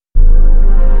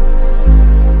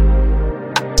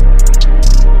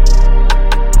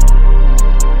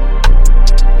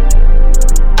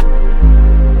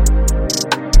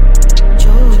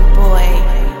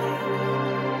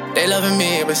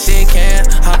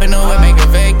in the whip, make it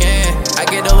vacant. I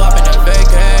get the wop in the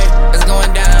vacay. It's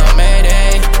going down,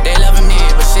 Mayday. They loving me,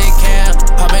 but shit can't.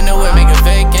 Hop in the whip, make it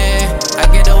vacant. I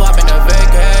get the wop in the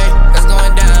vacay. It's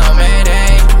going down,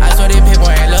 Mayday. I swear these people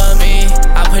ain't love me.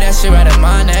 I put that shit right in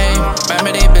my name.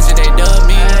 Remember they bitches, they dub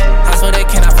me. I swear they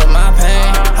cannot feel my pain.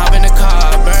 Hop in the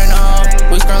car, burn off.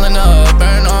 We scrolling up,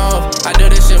 burn off. I do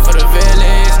this shit for the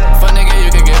village. Fuck nigga,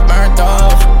 you can get burnt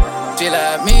off. She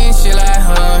like me, she like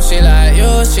her, she like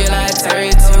you, she like Terry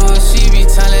too. She be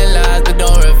telling lies, but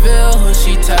don't reveal who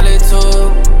she tell it to.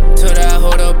 To that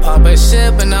hoe to pop a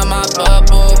shit, but not my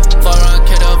bubble. For run,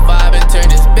 kid a vibe and turn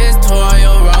this bitch to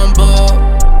Royal Rumble.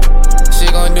 She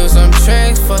gon' do some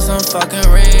tricks for some fucking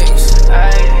rigs.